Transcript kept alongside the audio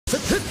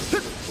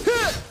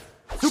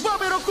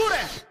¡SUBSRIBE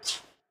locura!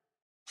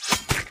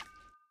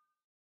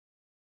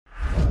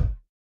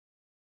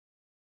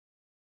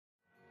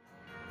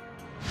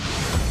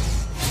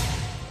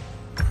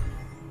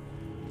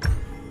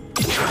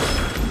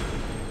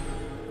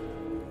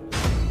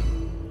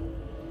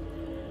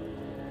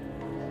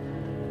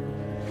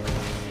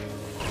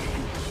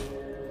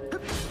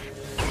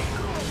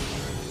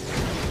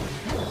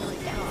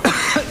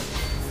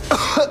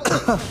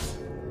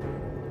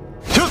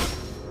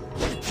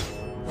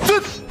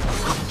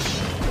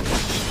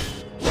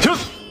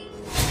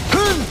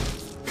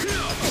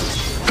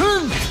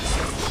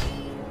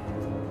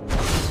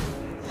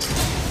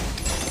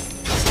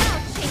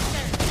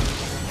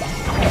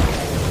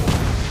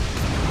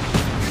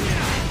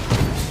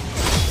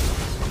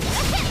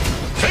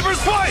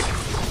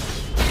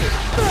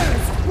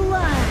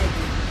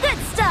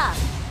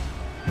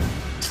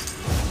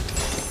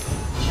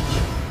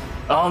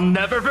 I'll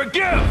never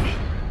forgive!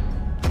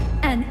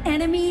 An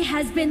enemy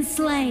has been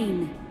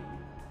slain.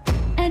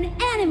 An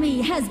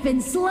enemy has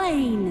been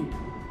slain.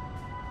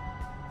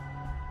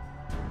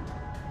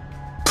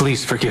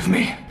 Please forgive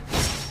me.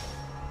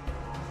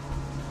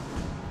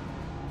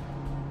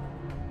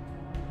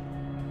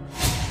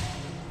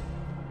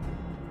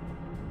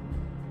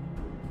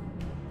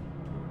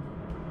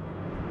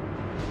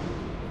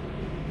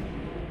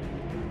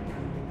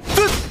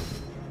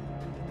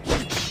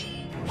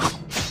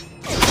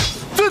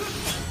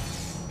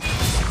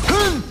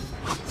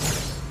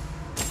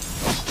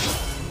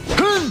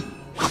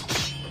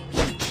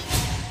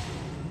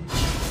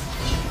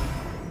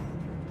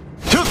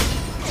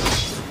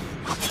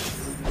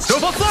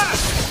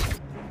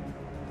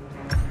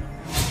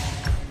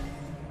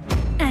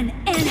 An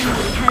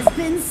enemy has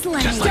been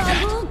slain. Just like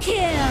that. Double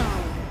kill.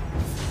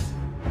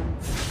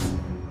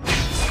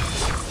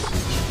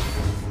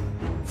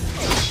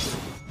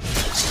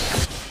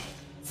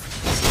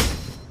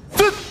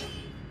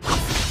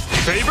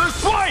 Saber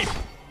swipe!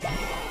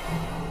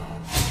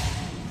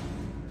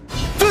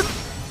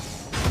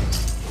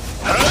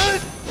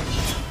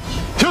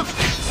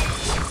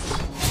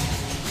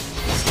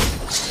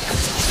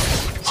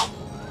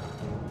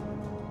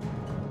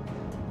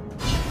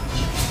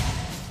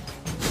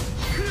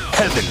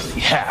 Heavenly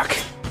hack.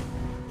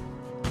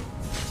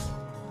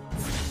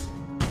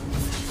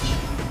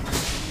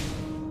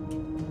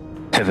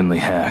 Heavenly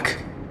hack.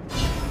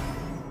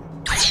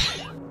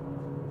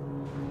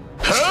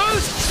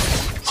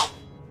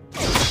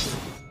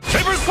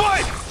 Saber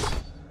swipe!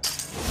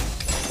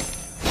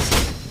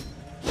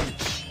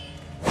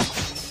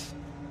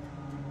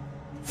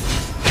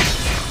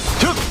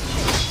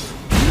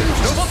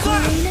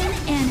 Slain an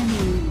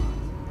enemy.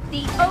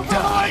 The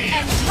Overlord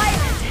and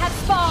Tyrant have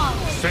spawned!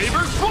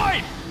 Saber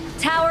swipe!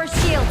 Tower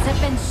shields have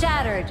been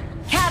shattered.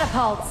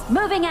 Catapults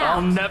moving out.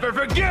 I'll never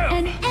forgive!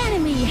 An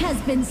enemy has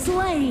been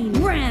slain.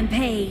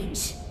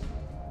 Rampage.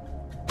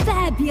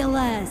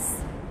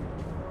 Fabulous.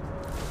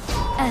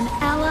 An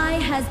ally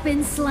has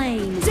been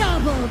slain.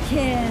 Double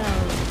kill.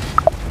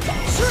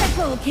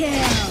 Triple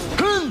kill.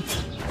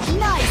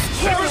 Nice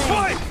Saber killing.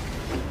 swipe!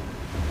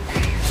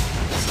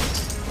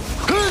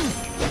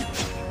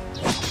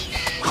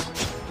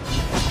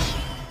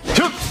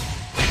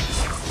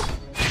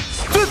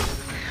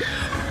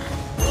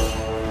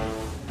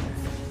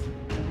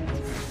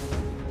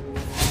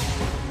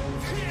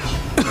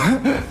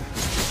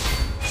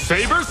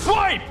 Saber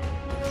swipe!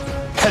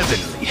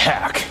 Heavenly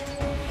hack.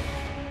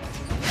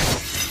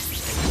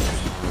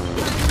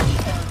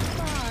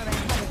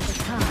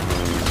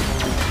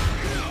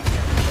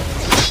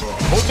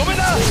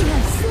 Otomena! You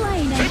have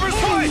slain an Saber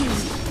swipe!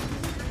 enemy.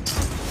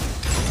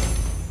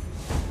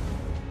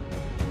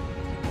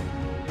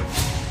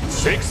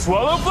 Six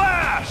swallow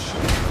flash!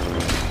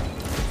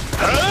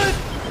 Huh?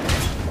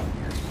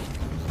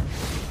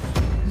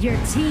 Your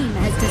team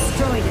has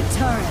destroyed a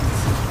turret.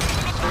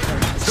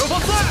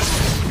 Double flash!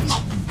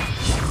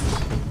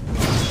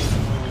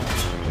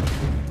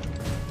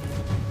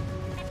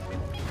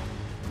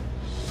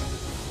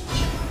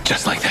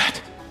 Just like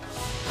that.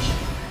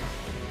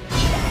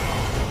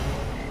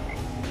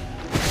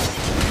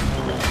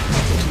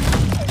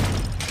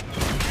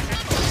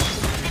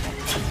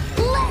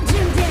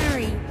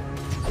 Legendary.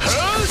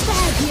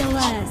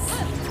 Fabulous.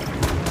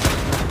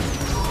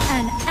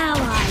 An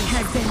ally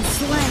has been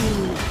slain.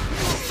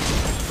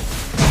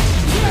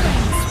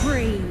 Killing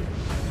spree.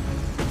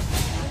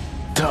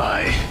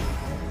 Die.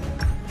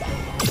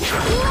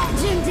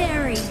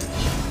 Legendary.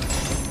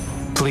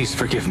 Please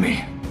forgive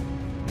me.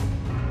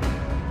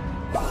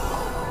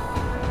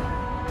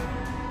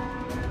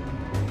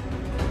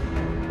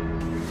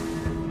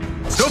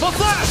 Double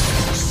flash!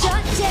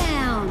 Shut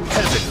down.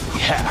 Heavenly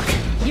hack.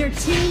 Your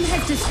team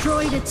has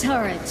destroyed a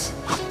turret.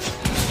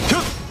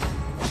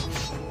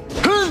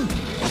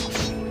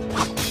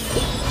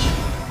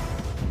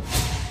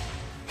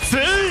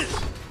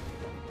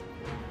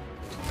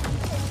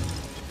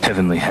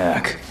 Heavenly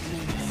hack.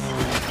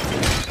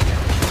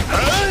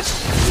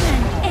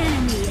 An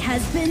enemy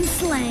has been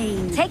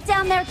slain. Take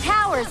down their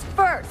towers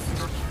first.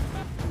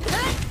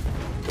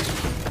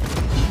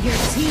 Your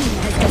team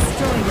has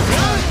destroyed a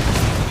turret.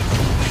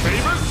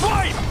 Saber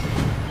swipe!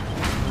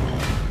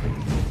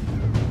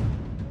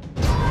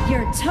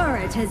 Your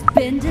turret has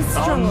been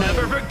destroyed. I'll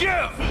never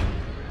forgive!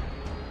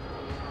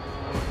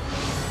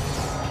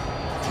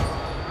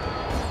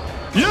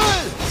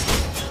 Yeah!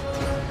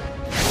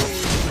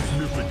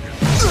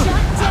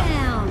 Shut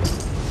down.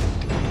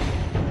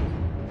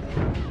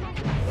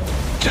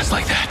 Just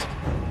like that.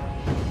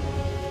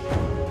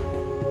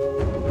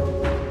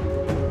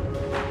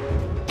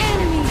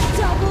 Enemy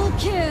double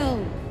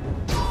kill.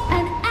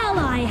 An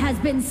ally has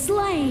been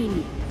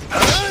slain.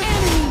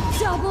 Enemy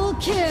double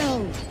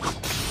kill.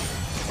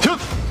 Shut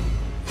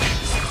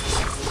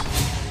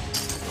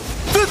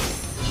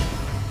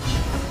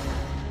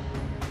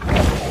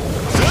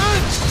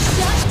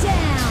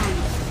down.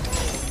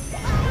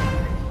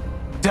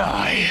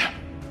 Die.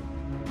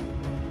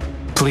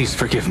 Please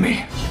forgive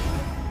me.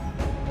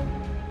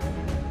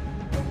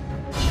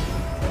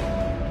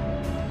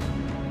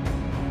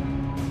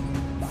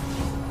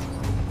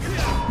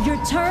 Your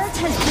turret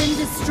has been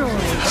destroyed.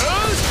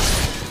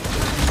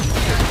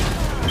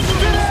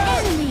 An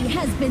enemy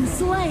has been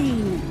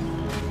slain.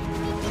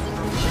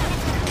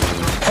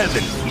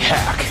 Heavenly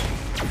hack.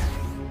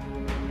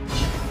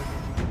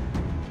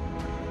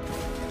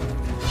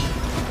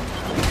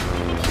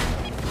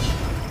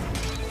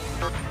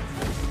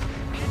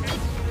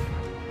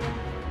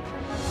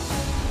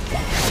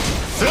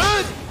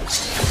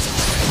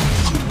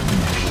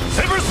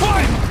 Saber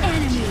swipe!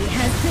 Enemy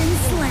has been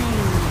slain.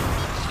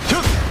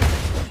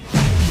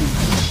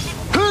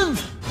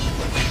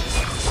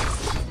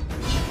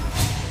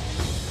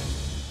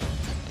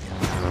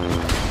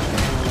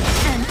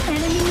 An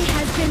enemy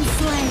has been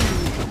slain.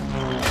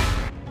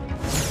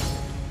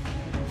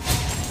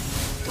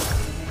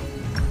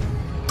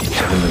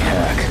 Heavenly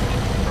hack.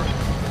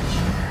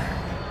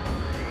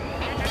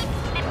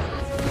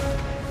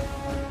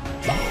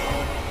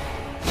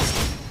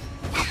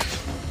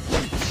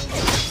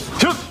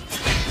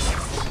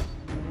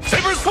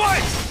 Saber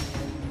swipe!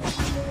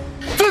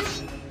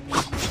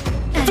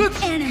 An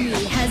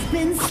enemy has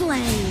been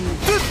slain.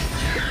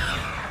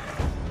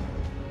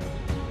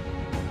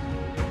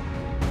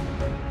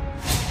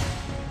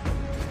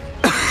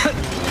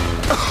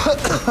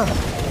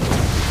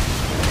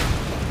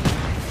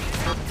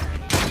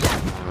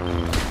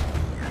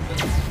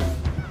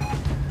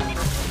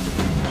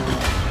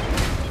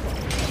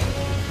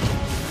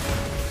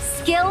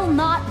 Skill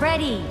not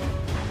ready.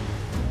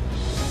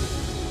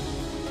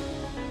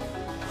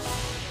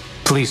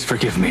 Please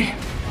forgive me.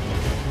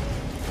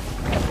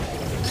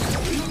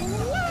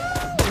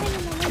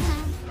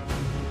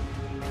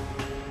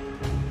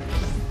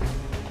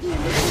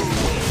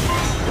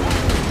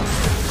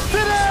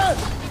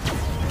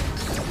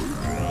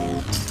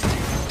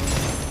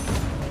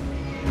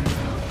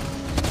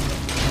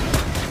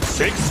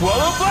 Six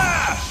swallow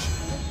flash!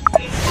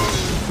 You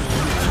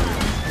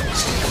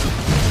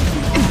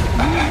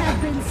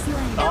have been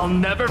slain. I'll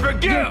never Your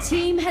forgive!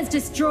 team has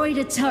destroyed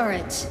a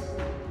turret.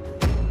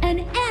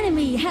 An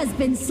enemy has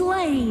been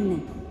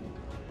slain.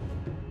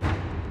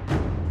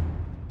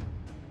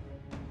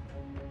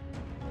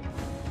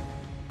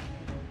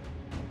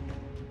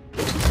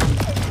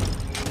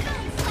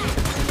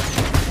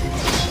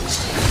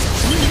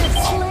 You have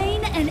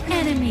slain an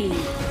enemy.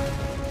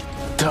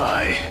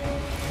 Die.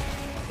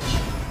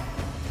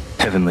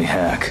 Heavenly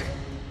hack.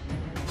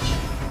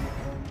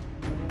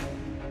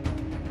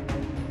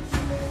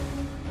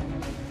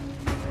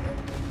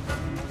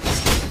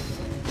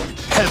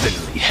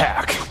 Heavenly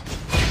hack.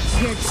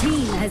 Your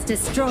team has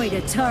destroyed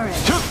a turret.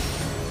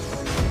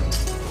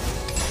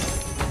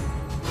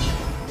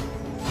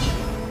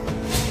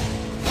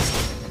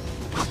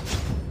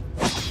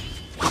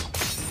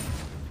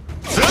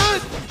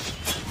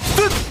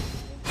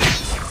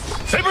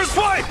 Saber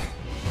swipe!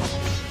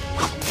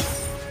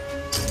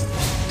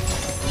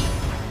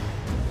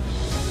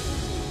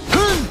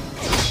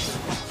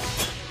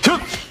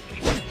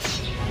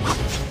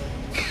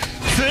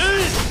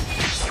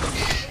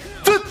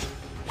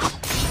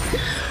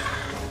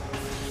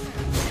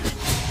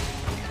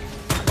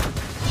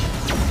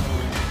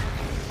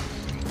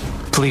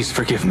 Please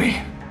forgive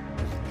me.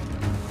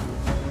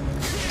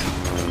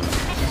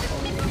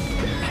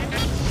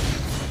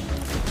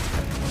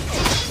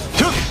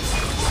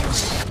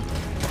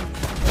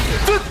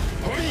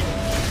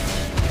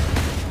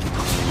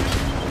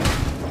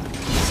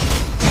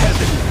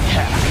 Heavenly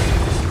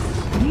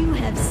hack. You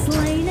have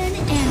slain an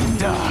enemy.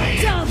 Die.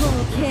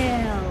 Double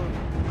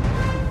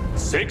kill.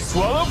 Six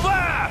swallow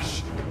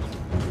flash!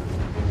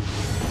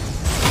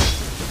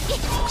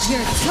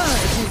 Your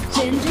turret has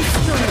been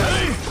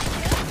destroyed.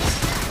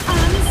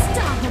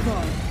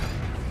 Unstoppable.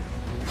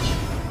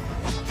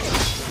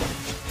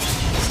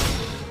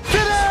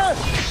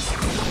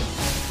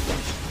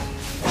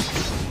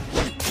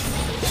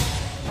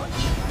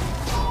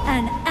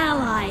 An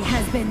ally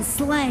has been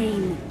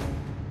slain.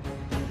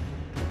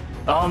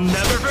 I'll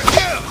never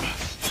forgive!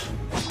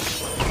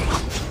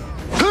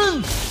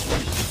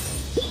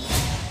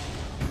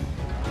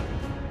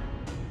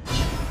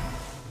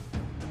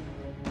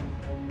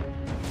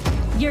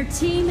 Your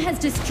team has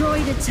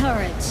destroyed a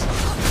turret.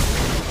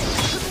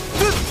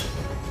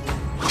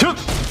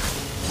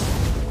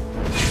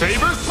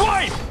 Saber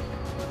swipe!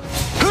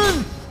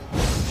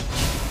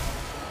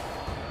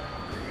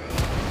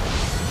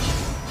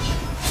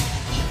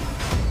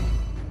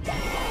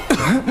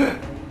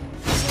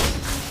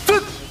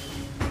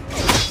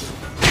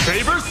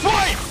 Saber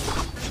swipe!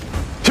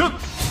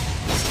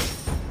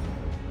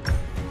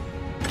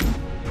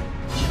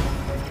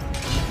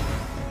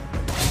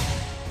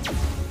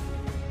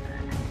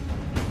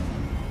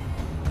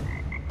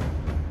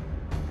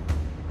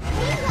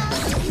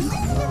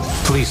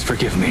 Please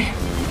forgive me.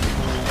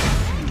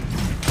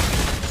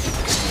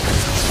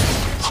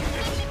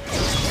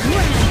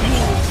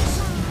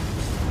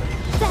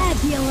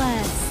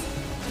 Fabulous!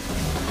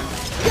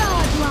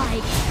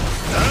 Godlike!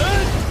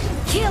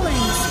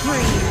 Killing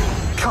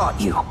spree! Caught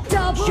you.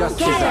 Double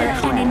Just as I kill!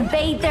 Gather and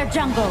invade their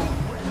jungle.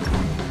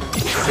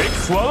 Big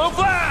swallow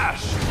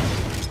flash!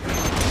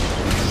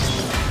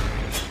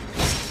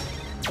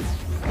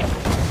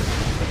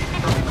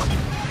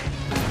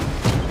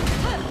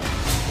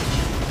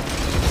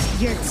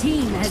 Your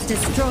team has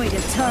destroyed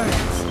a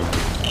turret.